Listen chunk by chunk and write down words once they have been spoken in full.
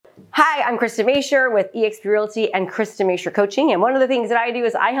Hi, I'm Krista Mashore with eXp Realty and Krista Mashore Coaching. And one of the things that I do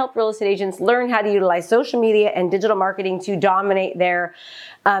is I help real estate agents learn how to utilize social media and digital marketing to dominate their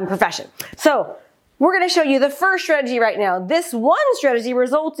profession. So we're going to show you the first strategy right now. This one strategy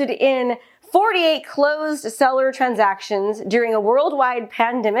resulted in 48 closed seller transactions during a worldwide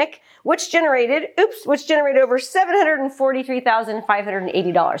pandemic, which generated over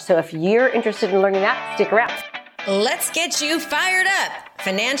 $743,580. So if you're interested in learning that, stick around. Let's get you fired up.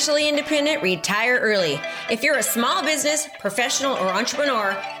 Financially independent, retire early. If you're a small business, professional, or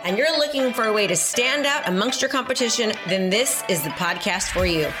entrepreneur, and you're looking for a way to stand out amongst your competition, then this is the podcast for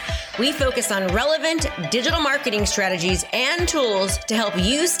you. We focus on relevant digital marketing strategies and tools to help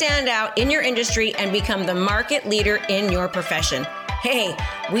you stand out in your industry and become the market leader in your profession. Hey,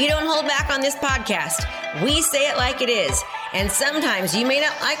 we don't hold back on this podcast. We say it like it is. And sometimes you may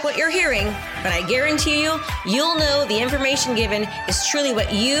not like what you're hearing, but I guarantee you'll know the information given is truly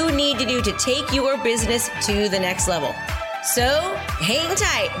what you need to do to take your business to the next level. So hang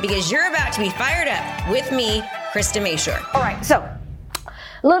tight because you're about to be fired up with me, Krista Mashore. All right, so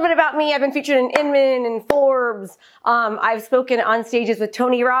a little bit about me. I've been featured in Inman and Forbes. I've spoken on stages with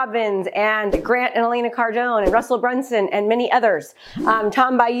Tony Robbins and Grant and Elena Cardone and Russell Brunson and many others,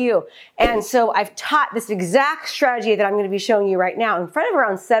 Tom Bayou. And so I've taught this exact strategy that I'm going to be showing you right now in front of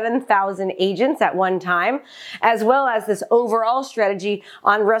around 7,000 agents at one time, as well as this overall strategy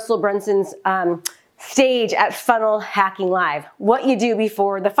on Russell Brunson's stage at Funnel Hacking Live, what you do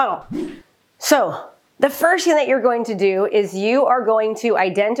before the funnel. So the first thing that you're going to do is you are going to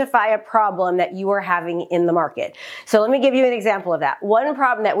identify a problem that you are having in the market. So let me give you an example of that. One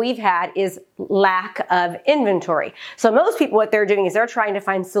problem that we've had is lack of inventory. So most people, what they're doing is they're trying to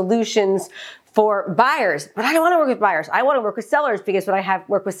find solutions for buyers, but I don't want to work with buyers. I want to work with sellers because when I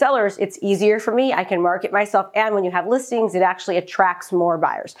work with sellers, it's easier for me. I can market myself. And when you have listings, it actually attracts more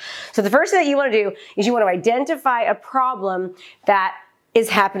buyers. So the first thing that you want to do is you want to identify a problem that is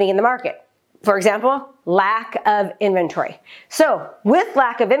happening in the market. For example, lack of inventory. So with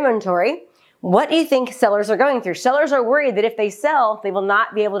lack of inventory, what do you think sellers are going through? Sellers are worried that if they sell, they will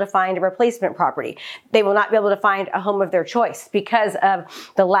not be able to find a replacement property. They will not be able to find a home of their choice because of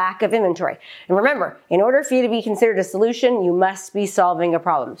the lack of inventory. And remember, in order for you to be considered a solution, you must be solving a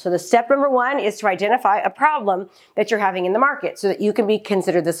problem. So the step number one is to identify a problem that you're having in the market so that you can be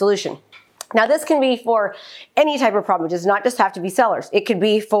considered the solution. Now, this can be for any type of problem. It does not just have to be sellers. It could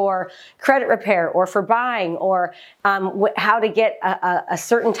be for credit repair or for buying or how to get a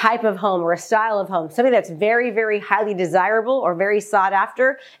certain type of home or a style of home, something that's very, very highly desirable or very sought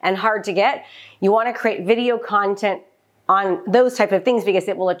after and hard to get. You want to create video content on those type of things because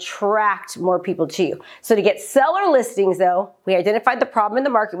it will attract more people to you. So to get seller listings though, we identified the problem in the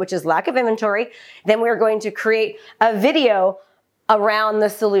market, which is lack of inventory. Then we're going to create a video around the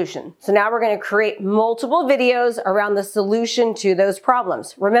solution. So now we're going to create multiple videos around the solution to those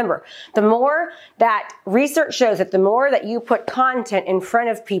problems. Remember, the more that research shows that the more that you put content in front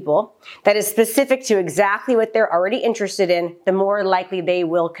of people that is specific to exactly what they're already interested in, the more likely they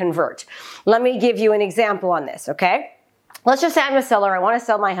will convert. Let me give you an example on this, okay? Let's just say I'm a seller. I want to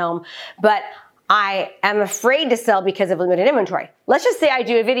sell my home, but I am afraid to sell because of limited inventory. Let's just say I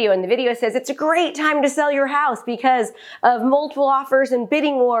do a video and the video says it's a great time to sell your house because of multiple offers and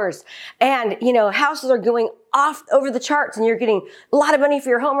bidding wars. And, houses are going off over the charts and you're getting a lot of money for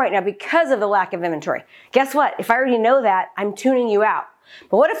your home right now because of the lack of inventory. Guess what? If I already know that, I'm tuning you out.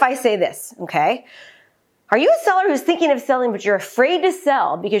 But what if I say this, okay? Are you a seller who's thinking of selling, but you're afraid to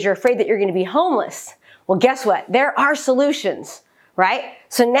sell because you're afraid that you're going to be homeless? Well, guess what? There are solutions, right?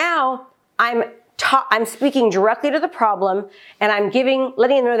 So now I'm speaking directly to the problem and I'm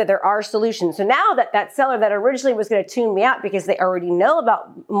letting them know that there are solutions. So now that seller that originally was going to tune me out because they already know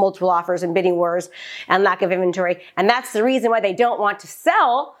about multiple offers and bidding wars and lack of inventory, and that's the reason why they don't want to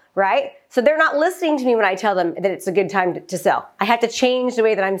sell, right? So they're not listening to me when I tell them that it's a good time to sell. I have to change the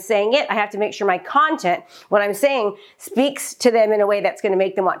way that I'm saying it. I have to make sure my content, what I'm saying, speaks to them in a way that's going to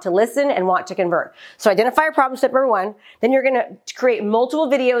make them want to listen and want to convert. So identify a problem, step number one. Then you're going to create multiple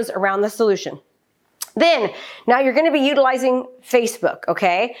videos around the solution. Then, now you're going to be utilizing Facebook,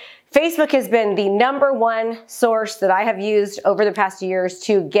 okay? Facebook has been the number one source that I have used over the past years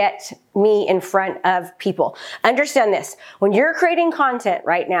to get me in front of people. Understand this. When you're creating content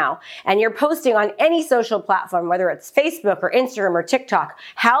right now and you're posting on any social platform, whether it's Facebook or Instagram or TikTok,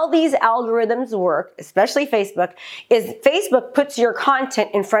 how these algorithms work, especially Facebook, is Facebook puts your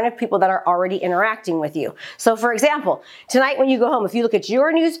content in front of people that are already interacting with you. So for example, tonight when you go home, if you look at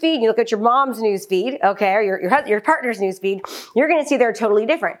your newsfeed, you look at your mom's newsfeed, okay, or your partner's newsfeed, you're going to see they're totally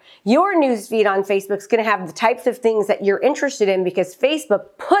different. Your newsfeed on Facebook is going to have the types of things that you're interested in because Facebook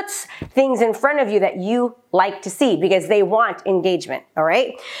puts things in front of you that you like to see because they want engagement, all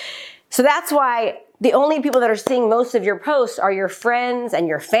right? So that's why the only people that are seeing most of your posts are your friends and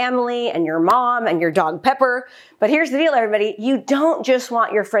your family and your mom and your dog Pepper. But here's the deal, everybody. You don't just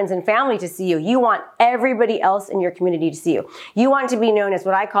want your friends and family to see you. You want everybody else in your community to see you. You want to be known as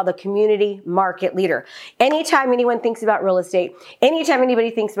what I call the community market leader. Anytime anyone thinks about real estate, anytime anybody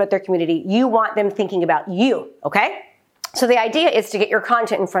thinks about their community, you want them thinking about you, okay? So the idea is to get your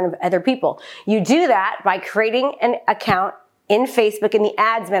content in front of other people. You do that by creating an account in Facebook in the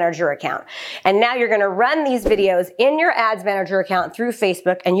Ads Manager account. And now you're going to run these videos in your Ads Manager account through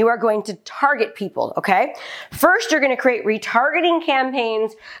Facebook, and you are going to target people, okay? First, you're going to create retargeting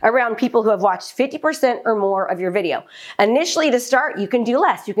campaigns around people who have watched 50% or more of your video. Initially, to start, you can do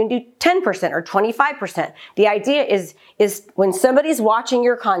less. You can do 10% or 25%. The idea is when somebody's watching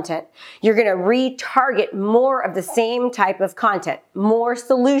your content, you're going to retarget more of the same type of content, more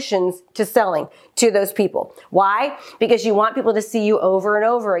solutions to selling to those people. Why? Because you want people to see you over and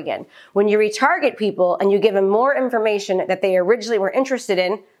over again. When you retarget people and you give them more information that they originally were interested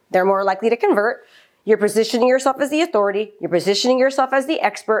in, they're more likely to convert. You're positioning yourself as the authority. You're positioning yourself as the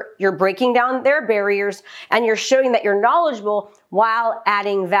expert. You're breaking down their barriers, and you're showing that you're knowledgeable while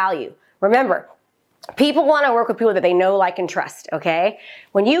adding value. Remember, people want to work with people that they know, like, and trust, okay?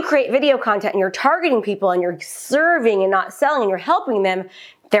 When you create video content and you're targeting people and you're serving and not selling and you're helping them,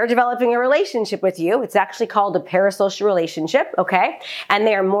 they're developing a relationship with you. It's actually called a parasocial relationship, okay? And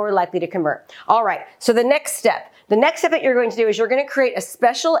they are more likely to convert. All right, so the next step that you're going to do is you're going to create a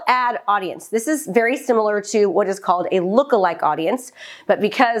special ad audience. This is very similar to what is called a lookalike audience, but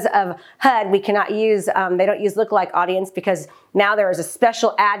because of HUD, we cannot use, they don't use lookalike audience because now there is a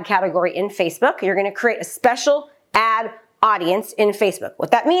special ad category in Facebook. You're going to create a special ad audience in Facebook.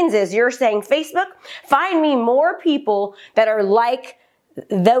 What that means is you're saying, Facebook, find me more people that are like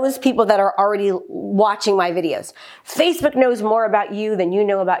those people that are already watching my videos. Facebook knows more about you than you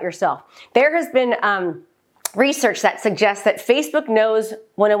know about yourself. There has been research that suggests that Facebook knows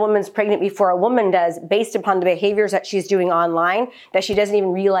when a woman's pregnant before a woman does, based upon the behaviors that she's doing online that she doesn't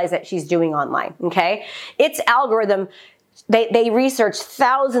even realize that she's doing online, okay? Its algorithm, they research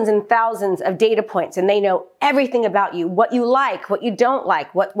thousands and thousands of data points, and they know everything about you, what you like, what you don't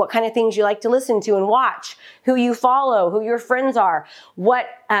like, what kind of things you like to listen to and watch, who you follow, who your friends are, what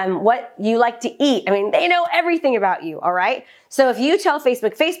you like to eat. I mean, they know everything about you, all right? So if you tell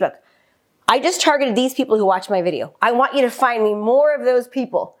Facebook, I just targeted these people who watch my video. I want you to find me more of those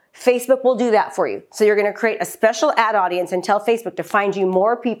people. Facebook will do that for you. So you're going to create a special ad audience and tell Facebook to find you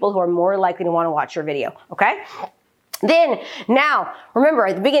more people who are more likely to want to watch your video, okay? Then, now, remember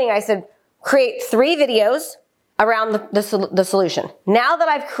at the beginning I said create 3 videos around the solution. Now that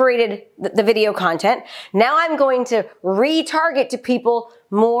I've created the video content, now I'm going to retarget to people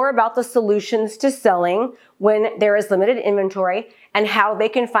more about the solutions to selling when there is limited inventory and how they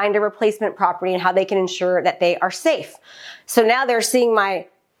can find a replacement property and how they can ensure that they are safe. So now they're seeing my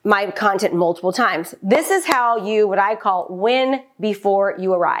content multiple times. This is how you, what I call, win before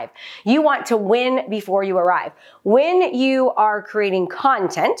you arrive. You want to win before you arrive. When you are creating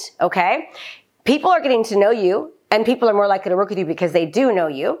content, okay, people are getting to know you and people are more likely to work with you because they do know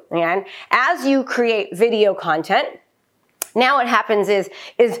you. And as you create video content, now what happens is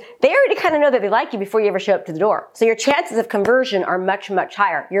they already kind of know that they like you before you ever show up to the door. So your chances of conversion are much, much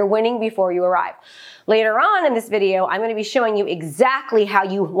higher. You're winning before you arrive. Later on in this video, I'm going to be showing you exactly how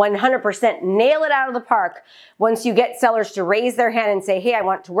you 100% nail it out of the park once you get sellers to raise their hand and say, hey, I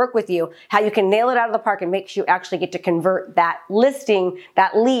want to work with you, how you can nail it out of the park and make sure you actually get to convert that listing,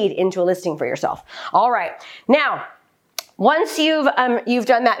 that lead into a listing for yourself. All right. Now, once you've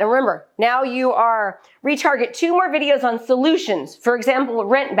done that, and remember, now you are retarget 2 more videos on solutions. For example,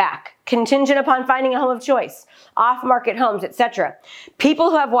 rent back, contingent upon finding a home of choice, off-market homes, etc. People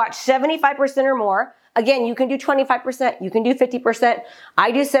who have watched 75% or more. Again, you can do 25%, you can do 50%.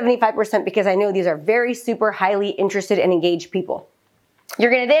 I do 75% because I know these are very super highly interested and engaged people. You're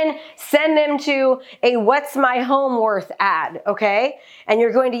going to then send them to a what's my home worth ad, okay? And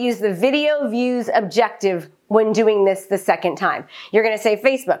you're going to use the video views objective when doing this the second time. You're going to say,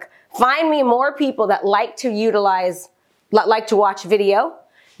 Facebook, find me more people that like to watch video.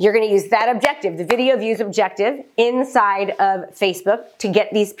 You're going to use that objective, the video views objective, inside of Facebook to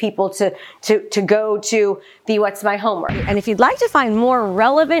get these people to go to the what's my home worth. And if you'd like to find more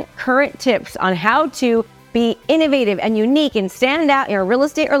relevant current tips on how to be innovative and unique and stand out in your real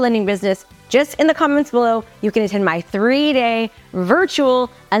estate or lending business, just in the comments below, you can attend my 3-day virtual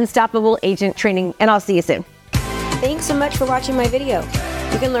Unstoppable Agent training, and I'll see you soon. Thanks so much for watching my video.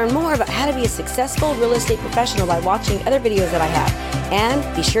 You can learn more about how to be a successful real estate professional by watching other videos that I have.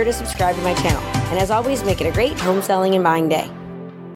 And be sure to subscribe to my channel. And as always, make it a great home selling and buying day.